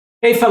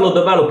Hey fellow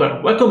developer,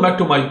 welcome back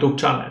to my YouTube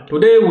channel.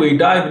 Today we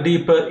dive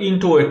deep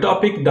into a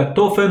topic that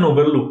often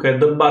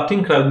overlooked but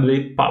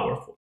incredibly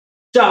powerful.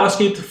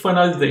 JavaScript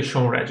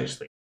Finalization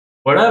Registry.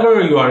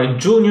 Whether you are a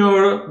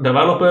junior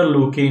developer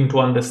looking to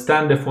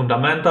understand the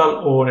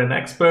fundamental or an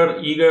expert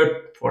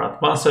eager for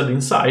advanced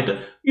insight,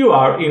 you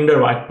are in the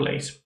right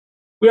place.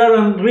 We are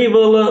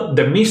unravel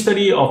the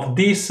mystery of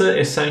this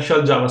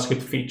essential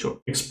JavaScript feature,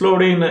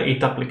 exploring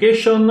its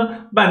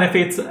application,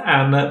 benefits,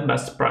 and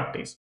best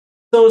practice.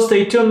 So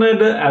stay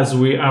tuned as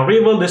we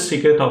unravel the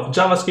secret of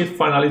JavaScript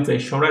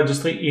Finalization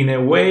Registry in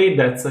a way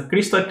that's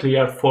crystal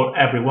clear for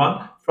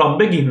everyone, from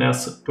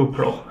beginners to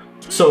pro.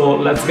 So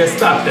let's get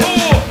started!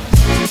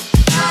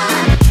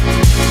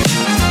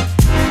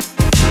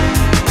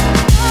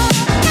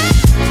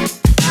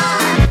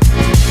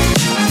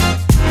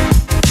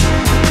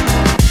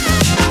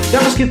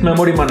 JavaScript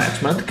memory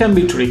management can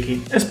be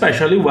tricky,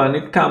 especially when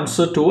it comes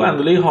to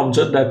handling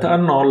objects that are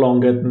no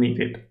longer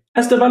needed.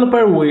 As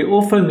developers, we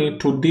often need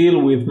to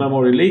deal with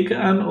memory leak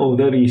and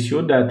other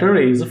issues that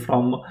arise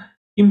from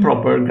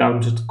improper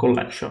garbage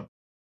collection.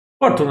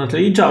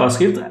 Fortunately,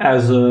 JavaScript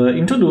has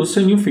introduced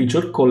a new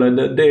feature called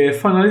the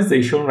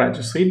Finalization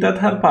Registry that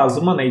helps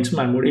us manage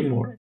memory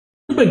more.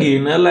 To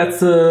begin,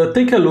 let's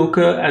take a look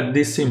at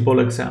this simple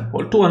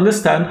example to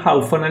understand how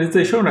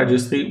Finalization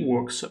Registry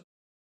works.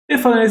 A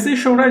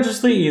finalization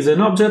registry is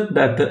an object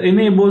that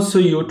enables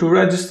you to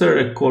register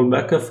a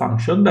callback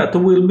function that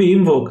will be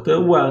invoked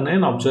when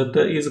an object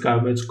is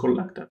garbage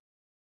collected.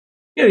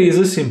 Here is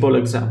a simple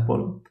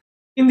example.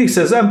 In this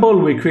example,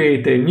 we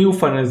create a new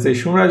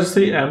finalization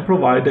registry and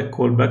provide a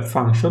callback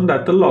function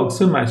that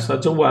logs a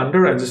message when the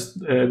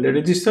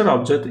registered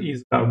object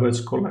is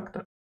garbage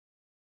collected.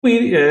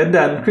 We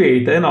then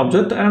create an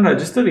object and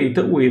register it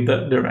with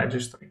the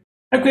registry.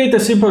 I create a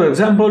simple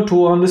example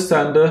to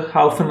understand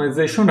how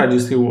Finalization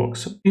Registry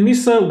works. In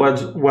this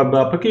web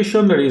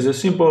application, there is a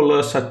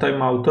simple set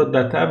timeout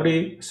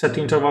set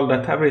interval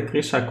that every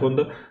 3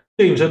 seconds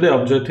change the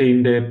object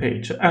in the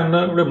page and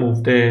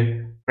remove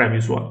the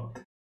previous one.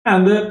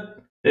 And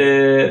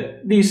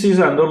this is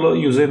handled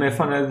using a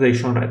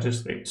Finalization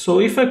Registry.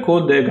 So if I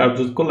call the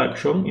garbage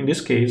collection, in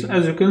this case,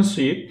 as you can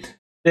see,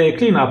 the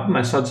cleanup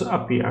message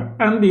appears,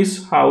 and this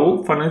is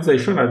how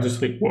Finalization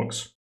Registry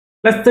works.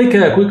 Let's take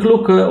a quick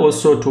look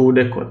also to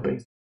the code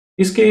base.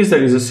 In this case,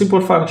 there is a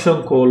simple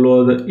function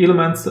called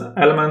elements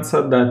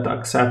that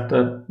accept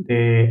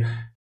the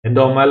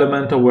DOM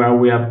element where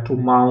we have to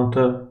mount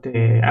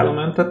the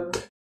element.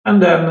 And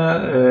then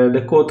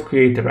the code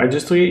creates a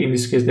registry, in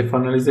this case the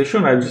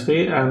finalization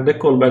registry, and the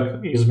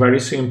callback is very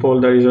simple.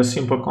 There is a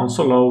simple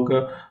console log,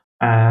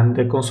 and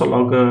the console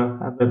log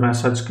has the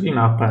message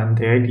cleanup and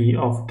the ID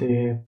of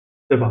the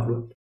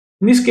value.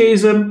 In this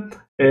case, the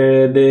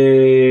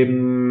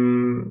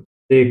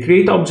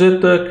create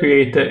object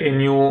create a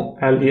new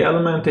LD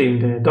element in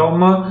the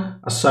DOM,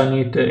 assign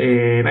it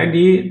an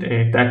ID,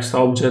 the text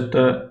object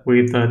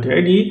with the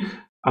ID,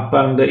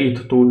 append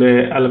it to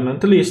the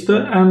element list,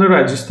 and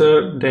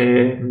register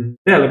the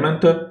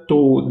element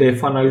to the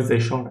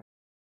finalization,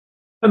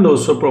 and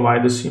also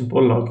provide a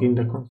simple log in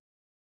the console.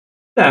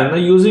 Then,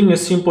 using a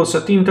simple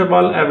set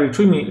interval every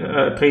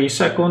 3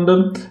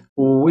 seconds,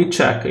 we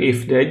check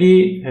if the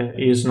ID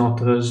is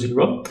not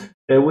 0.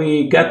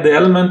 We get the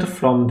element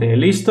from the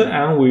list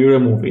and we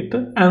remove it,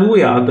 and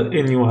we add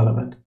a new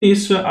element.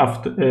 This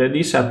happens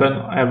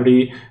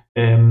every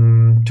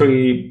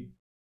 3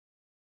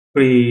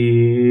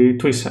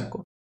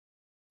 seconds.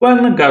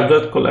 When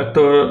garbage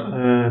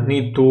collector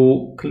need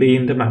to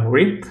clean the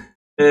memory,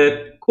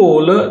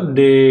 call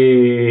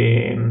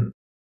the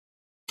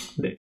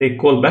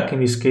callback, in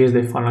this case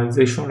the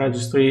finalization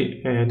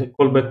registry, the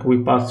callback we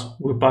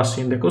pass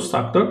in the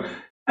constructor,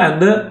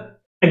 and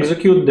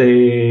execute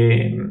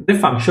the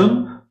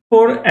function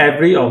for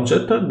every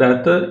object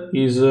that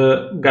is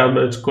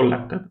garbage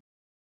collected.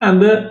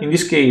 And in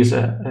this case,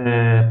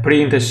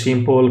 print a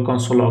simple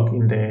console log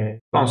in the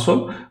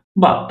console.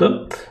 But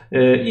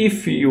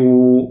if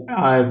you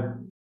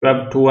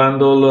have to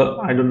handle,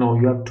 I don't know,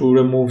 you have to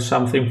remove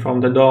something from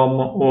the DOM,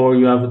 or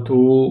you have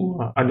to,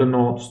 I don't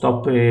know,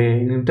 stop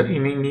an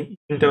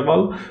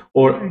interval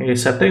or a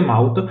set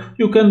timeout,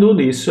 you can do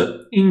this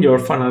in your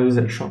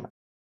finalization.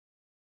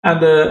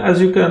 And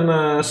as you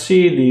can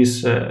see,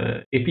 this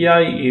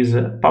API is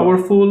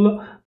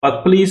powerful,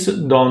 but please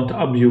don't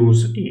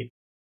abuse it,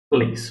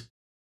 please.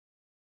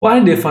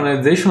 While the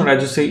Finalization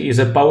Registry is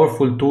a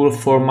powerful tool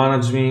for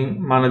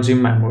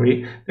managing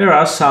memory, there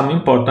are some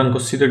important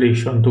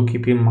considerations to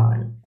keep in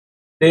mind.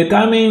 The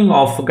timing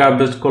of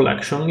garbage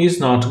collection is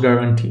not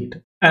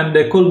guaranteed, and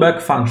the callback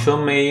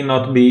function may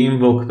not be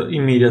invoked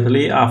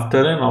immediately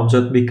after an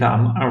object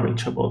becomes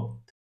unreachable.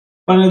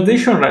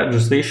 Finalization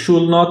Registry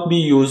should not be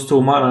used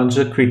to manage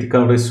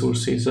critical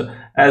resources,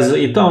 as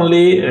it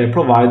only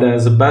provides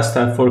as best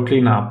effort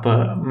cleanup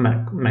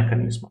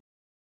mechanism.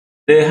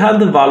 The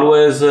held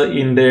values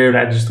in the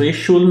registry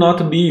should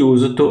not be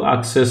used to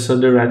access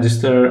the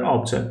registered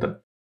object,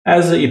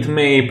 as it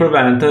may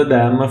prevent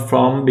them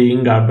from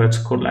being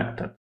garbage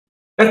collected.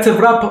 That's a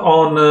wrap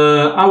on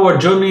our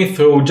journey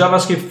through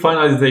JavaScript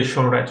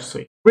Finalization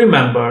Registry.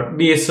 Remember,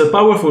 this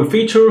powerful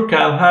feature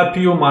can help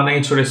you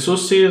manage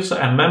resources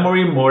and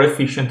memory more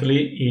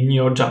efficiently in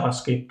your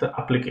JavaScript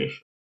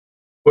application.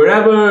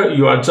 Wherever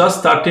you are just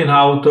starting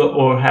out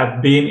or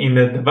have been in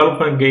the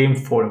development game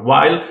for a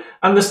while,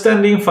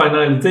 understanding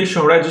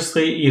Finalization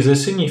Registry is a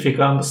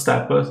significant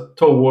step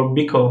toward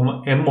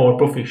becoming a more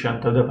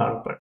proficient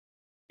developer.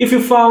 If you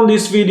found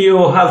this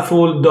video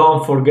helpful,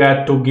 don't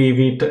forget to give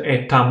it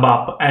a thumb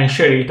up and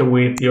share it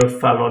with your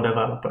fellow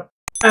developer.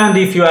 And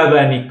if you have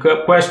any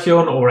question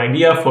or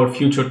idea for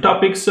future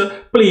topics,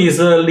 please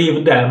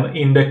leave them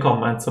in the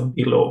comments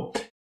below.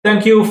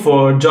 Thank you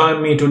for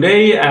joining me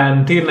today,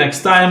 and until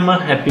next time,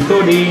 happy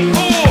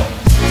coding!